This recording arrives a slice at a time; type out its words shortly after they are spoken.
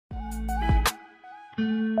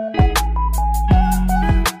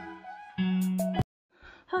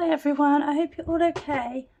Hi everyone, I hope you're all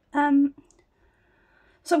okay.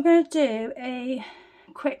 So I'm going to do a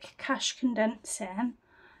quick cash condensing.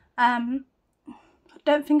 I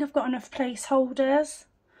don't think I've got enough placeholders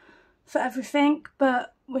for everything,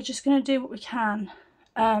 but we're just going to do what we can,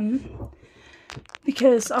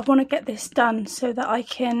 because I want to get this done so that I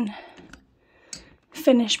can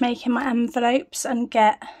finish making my envelopes and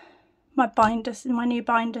get my binders, my new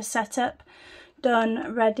binder set up,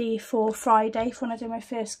 done, ready for Friday for when I do my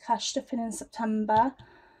first cash stuffing in September.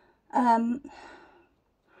 I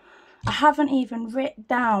haven't even written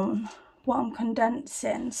down what I'm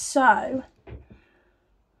condensing, so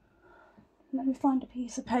let me find a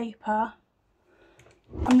piece of paper.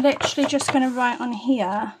 I'm literally just going to write on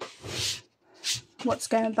here what's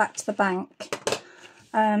going back to the bank.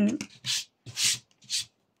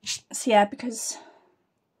 So yeah, because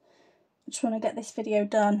I just want to get this video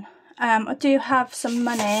done. I do have some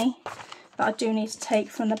money that I do need to take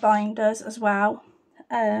from the binders as well.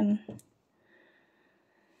 So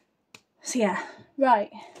yeah,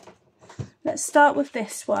 right. Let's start with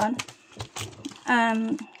this one.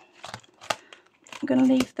 I'm going to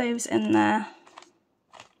leave those in there.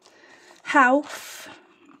 Health.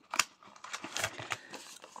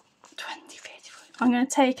 20, 30, 40. I'm going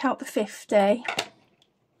to take out the 50.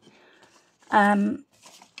 And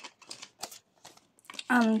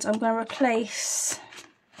I'm going to replace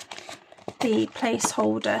the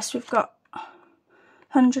placeholder. So we've got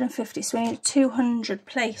 150, so we need a 200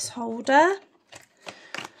 placeholder.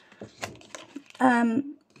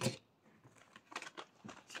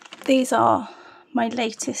 These are my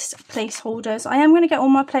latest placeholders. I am going to get all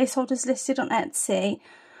my placeholders listed on Etsy.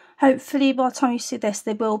 Hopefully by the time you see this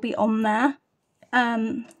they will be on there.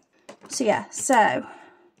 So yeah, so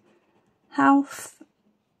health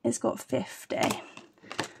has got 50.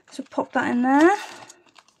 So pop that in there.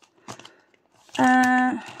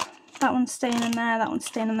 That one's staying in there, that one's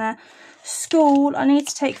staying in there. School, I need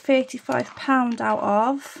to take £35 out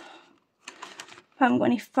of. I haven't got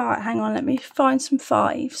any five. Hang on, let me find some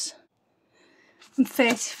fives. And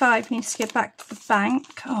 35 needs to go back to the bank.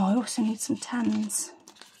 Oh, I also need some 10s.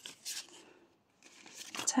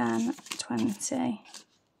 10, 20.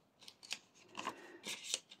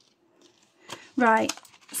 Right,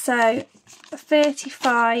 so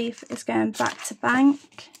 35 is going back to bank.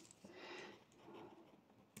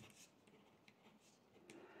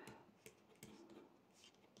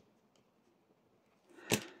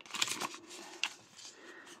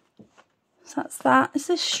 So that's that. Is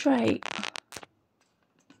this straight?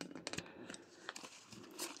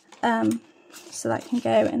 So that can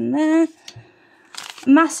go in there. A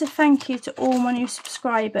massive thank you to all my new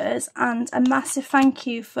subscribers, and a massive thank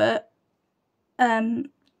you for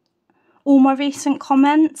all my recent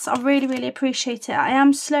comments. I really, really appreciate it. I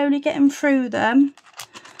am slowly getting through them.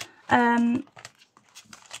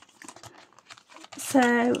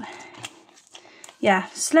 So yeah,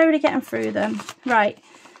 slowly getting through them. Right.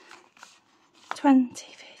 20, 30,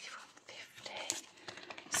 50.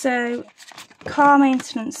 So car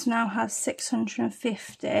maintenance now has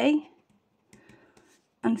 650,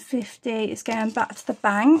 and 50 is going back to the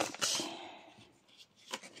bank.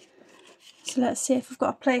 So let's see if I've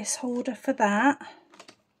got a placeholder for that.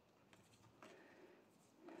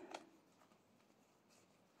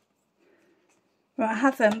 Right, I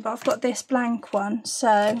haven't, but I've got this blank one,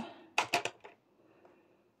 so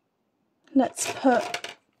let's put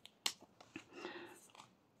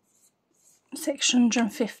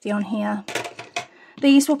 650 on here.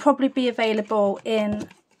 These will probably be available in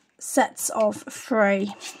sets of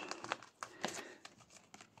 3.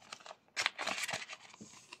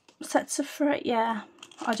 Sets of 3, yeah,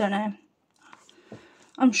 I don't know.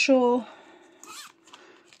 I'm sure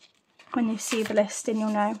when you see the listing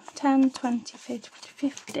you'll know. 10, 20, 30,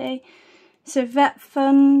 50. So vet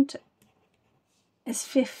fund is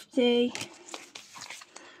 50,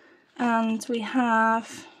 and we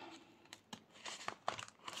have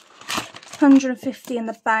 150 in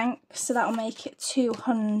the bank, so that will make it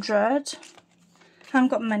 200. I haven't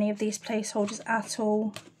got many of these placeholders at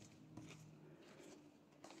all.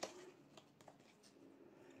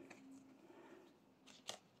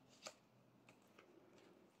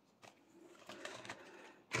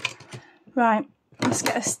 Right, let's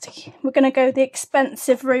get a sticky. We're going to go the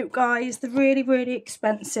expensive route, guys, the really, really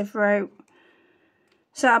expensive route.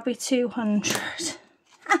 So that'll be 200.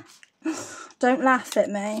 Don't laugh at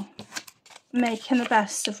me. Making the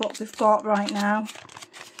best of what we've got right now.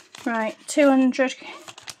 Right, 200.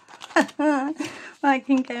 I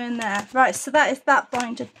can go in there. Right, so that is that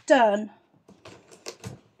binder done.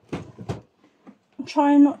 I'm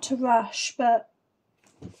trying not to rush, but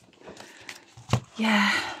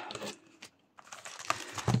yeah.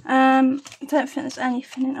 I don't think there's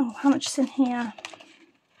anything in. Oh, how much is in here?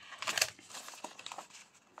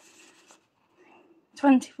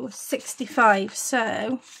 24.65.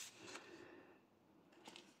 So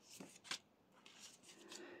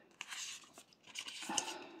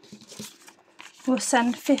we'll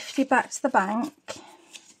send 50 back to the bank.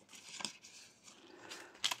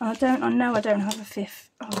 I know I don't have a 50.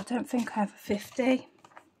 Oh, I don't think I have a 50.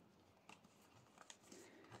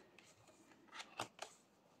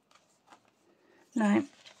 No.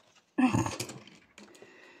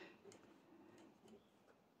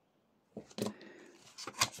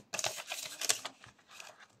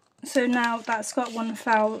 So now that's got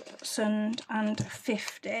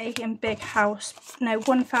 1,050 in big house. No,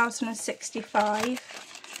 1,065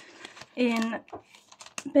 in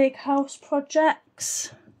big house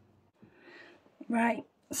projects. Right,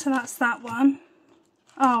 so that's that one.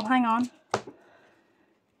 Oh, hang on.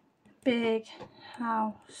 Big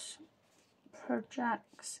house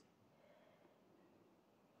projects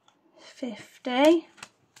 50.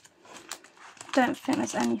 Don't think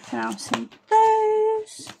there's anything else in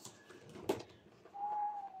those.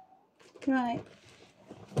 Right.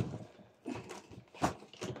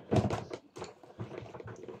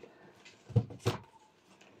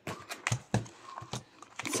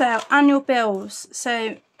 So annual bills.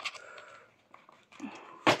 So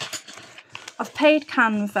I've paid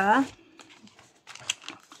Canva.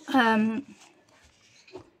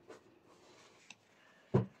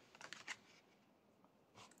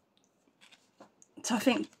 So I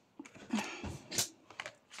think,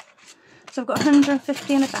 so I've got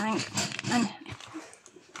 150 in the bank, and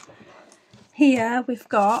here we've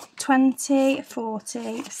got 20,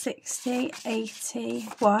 40, 60, 80,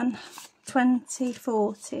 1, 20,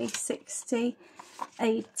 40, 60,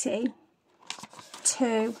 80,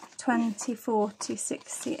 2, 20, 40,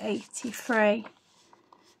 60, 83,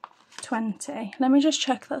 20. Let me just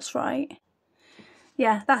check that's right.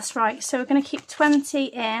 Yeah, that's right. So we're going to keep 20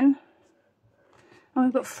 in. And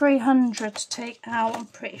we've got 300 to take out. I'm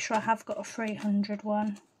pretty sure I have got a 300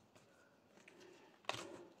 one.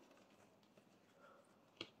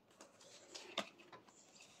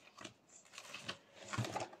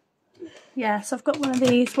 Yeah, so I've got one of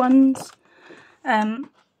these ones.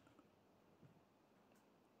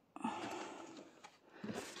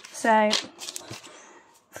 So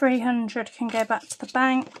 300 can go back to the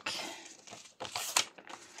bank.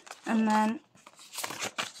 And then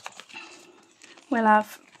we'll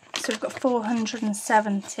have, so we've got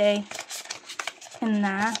 470 in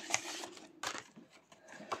there.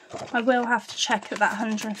 I will have to check that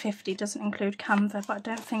 150 doesn't include Canva, but I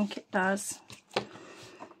don't think it does.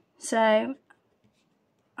 So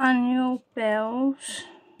annual bills,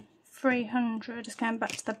 300 is going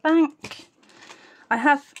back to the bank. I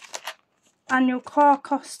have annual car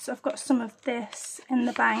costs. I've got some of this in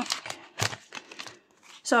the bank.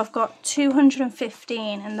 So I've got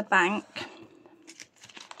 215 in the bank.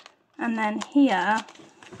 And then here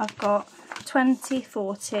I've got 20,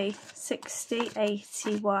 40, 60,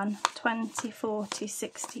 81, 20, 40,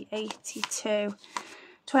 60, 82,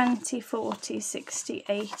 20, 40, 60,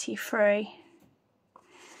 83,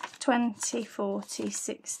 20, 40,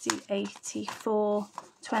 60, 84,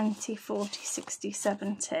 20, 40, 60,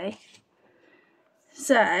 70.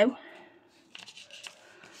 So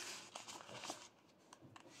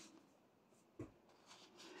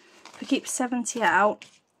if we keep 70 out,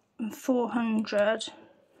 and 400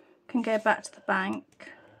 can go back to the bank.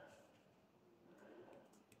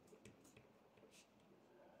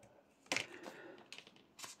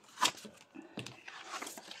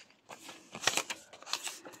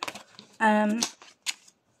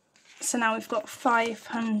 So now we've got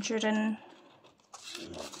 515,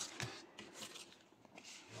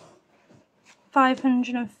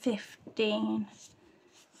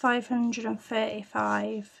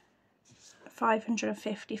 535,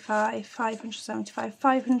 555, 575,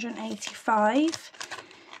 585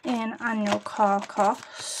 in annual car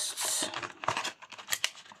costs.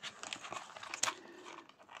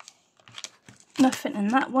 Nothing in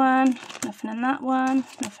that one, nothing in that one,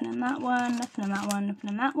 nothing in that one, nothing in that one, nothing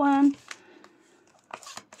in that one.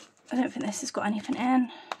 I don't think this has got anything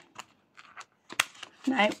in.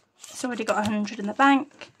 No, it's already got 100 in the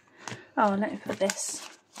bank. Oh, let me put this.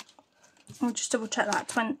 I'll just double check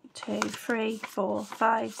that. 1, 2, 3, 4,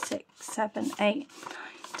 5, 6, 7, 8,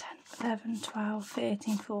 10, 11, 12,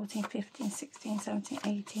 13, 14, 15, 16, 17,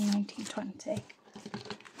 18, 19, 20.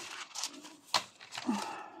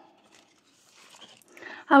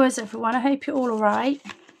 How is everyone? I hope you're all alright.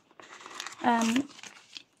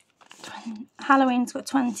 Halloween's got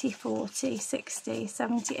 20, 40, 60,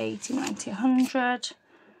 70, 80, 90, 100.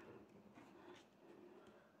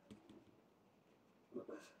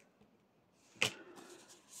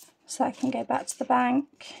 So I can go back to the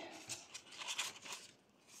bank.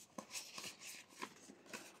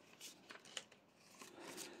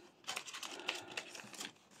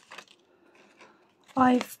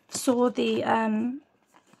 I saw the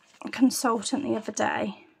consultant the other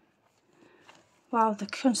day. Well, the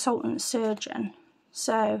consultant surgeon.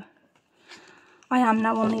 So I am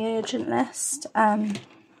now on the urgent list for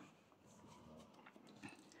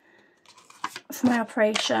my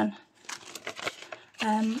operation.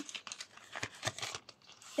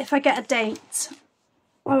 If I get a date,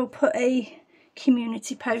 I will put a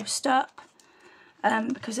community post up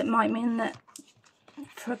because it might mean that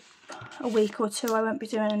for a week or two I won't be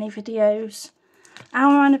doing any videos.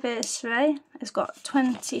 Our anniversary has got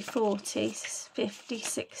 20, 40, 50,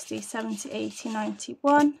 60, 70, 80,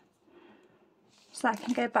 91. So I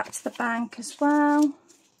can go back to the bank as well.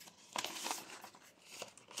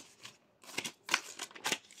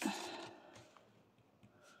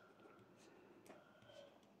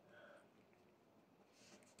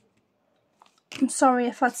 I'm sorry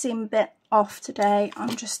if I seem a bit off today.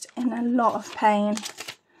 I'm just in a lot of pain.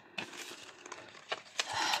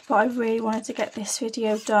 But I really wanted to get this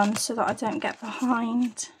video done so that I don't get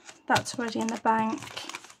behind. That's already in the bank.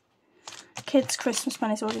 Kids' Christmas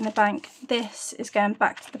money is already in the bank. This is going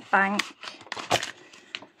back to the bank.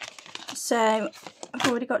 So I've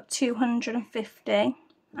already got 250.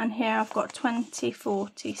 And here I've got 20,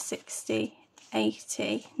 40, 60,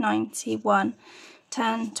 80, 91.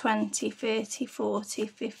 10, 20, 30, 40,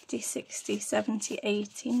 50, 60, 70,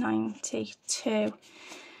 80, 92.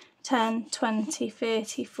 10, 20,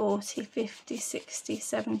 30, 40, 50, 60,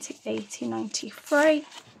 70, 80, 93.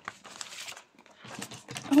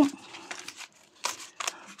 Oh.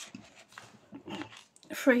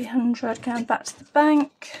 300 going back to the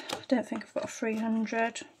bank. I don't think I've got a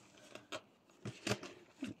 300.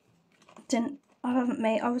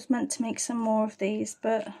 I was meant to make some more of these,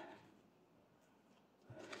 but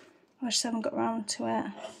I just haven't got around to it.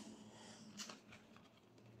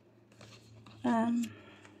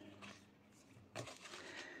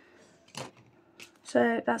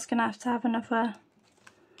 So that's going to have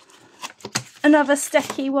another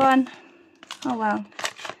sticky one. Oh well,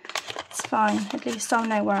 it's fine. At least I'll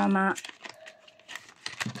know where I'm at.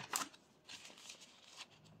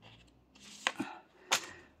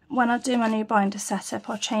 When I do my new binder setup,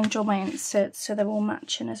 I'll change all my inserts so they're all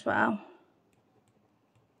matching as well.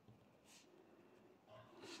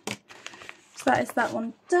 So that is that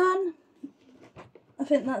one done. I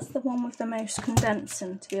think that's the one with the most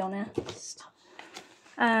condensing, to be honest.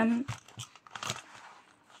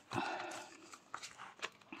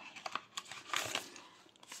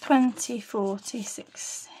 20, 40,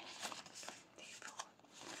 60.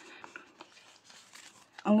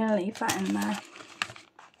 I'm going to leave that in there.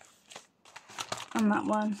 And that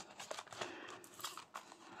one.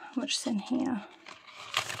 Which is in here.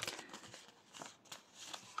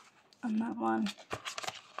 And that one.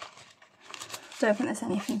 Don't think there's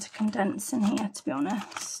anything to condense in here, to be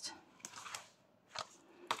honest.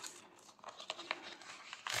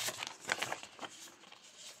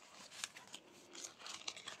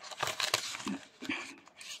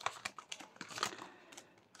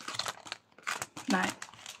 No.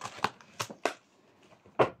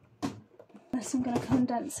 Unless I'm going to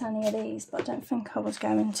condense any of these, but I don't think I was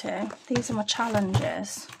going to. These are my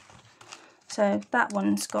challenges. So that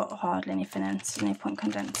one's got hardly anything in, so no point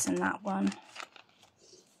condensing that one.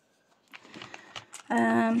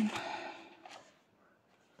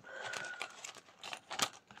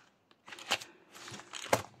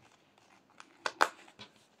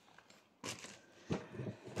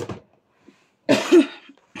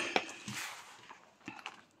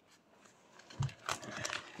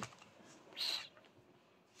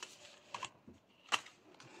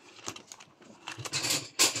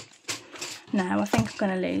 No, I think I'm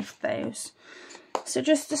going to leave those. So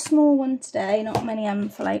just a small one today, not many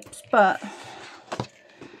envelopes, but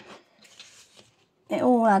it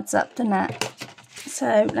all adds up, doesn't it?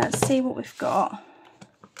 So let's see what we've got.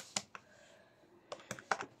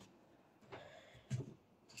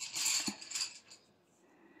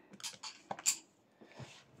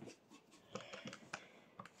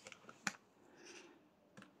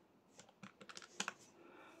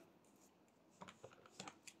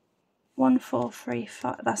 One, 4, 3,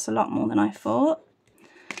 5. That's a lot more than I thought.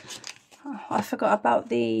 Oh, I forgot about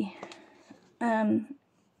the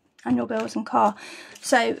annual bills and car.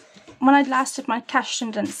 So when I last did my cash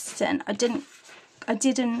condensing, I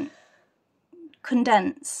didn't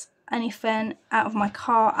condense anything out of my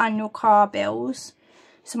annual car bills,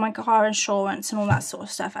 so my car insurance and all that sort of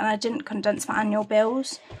stuff, and I didn't condense my annual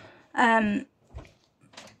bills. I'm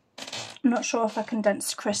not sure if I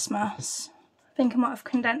condensed Christmas. I think I might have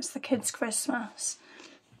condensed the kids' Christmas.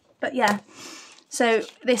 But yeah, so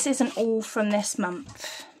this isn't all from this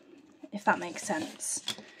month, if that makes sense.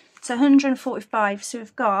 So 145, so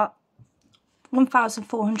we've got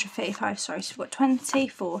 1,435, sorry, so we've got 20,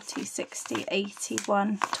 40, 60,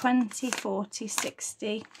 81, 20, 40,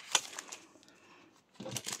 60,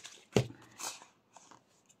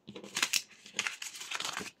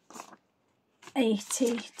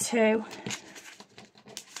 82,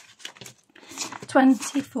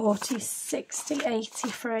 20, 40, 60,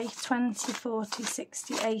 83, 20, 40,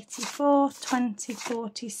 60, 84, 20,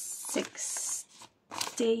 40,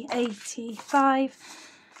 60, 85,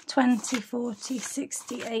 20, 40,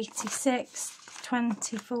 60, 86,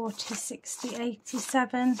 20, 40, 60,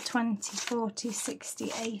 87, 20, 40,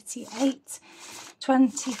 60, 88,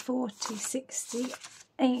 20, 40, 60,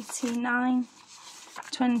 89,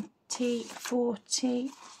 20,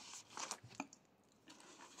 40,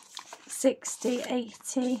 60,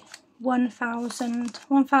 80, 1,000,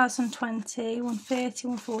 1,020, 130,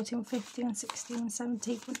 140, 150, 160,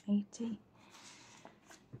 170, 180,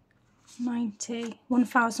 90,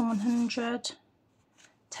 1,100,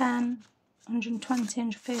 10, 120,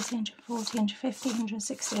 130, 140, 150,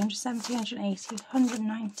 160, 170, 180,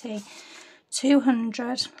 190,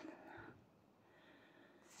 200,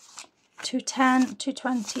 210,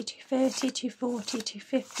 220, 230, 240,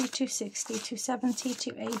 250, 260, 270,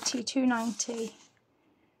 280, 290,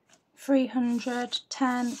 300,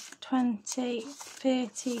 10, 20,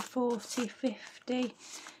 30, 40, 50,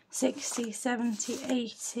 60, 70,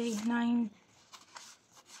 80,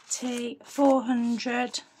 90,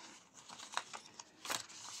 400,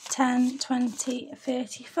 10, 20,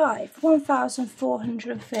 35,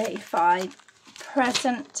 1,435,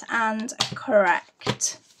 present and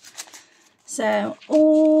correct. So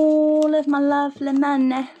all of my lovely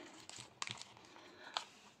money,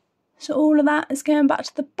 so all of that is going back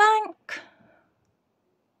to the bank,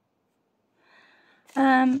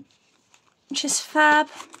 which is fab.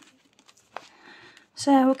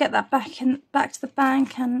 So we'll get that back to the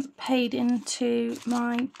bank and paid into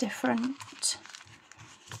my different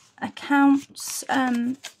accounts.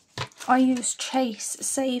 I use Chase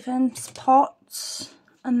savings pots,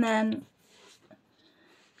 and then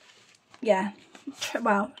yeah,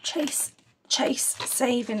 Chase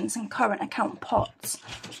savings and current account pots.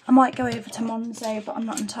 I might go over to Monzo, but I'm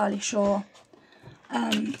not entirely sure.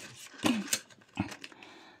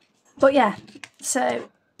 But yeah, so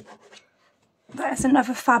that's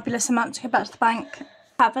another fabulous amount to go back to the bank.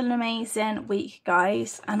 Have an amazing week,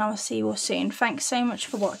 guys, and I'll see you all soon. Thanks so much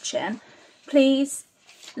for watching. Please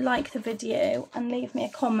like the video and leave me a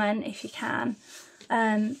comment if you can.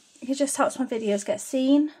 It just helps my videos get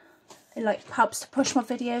seen. It helps to push my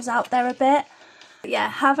videos out there a bit. But yeah,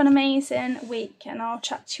 have an amazing week, and I'll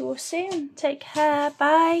chat to you all soon. Take care.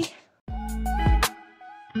 Bye.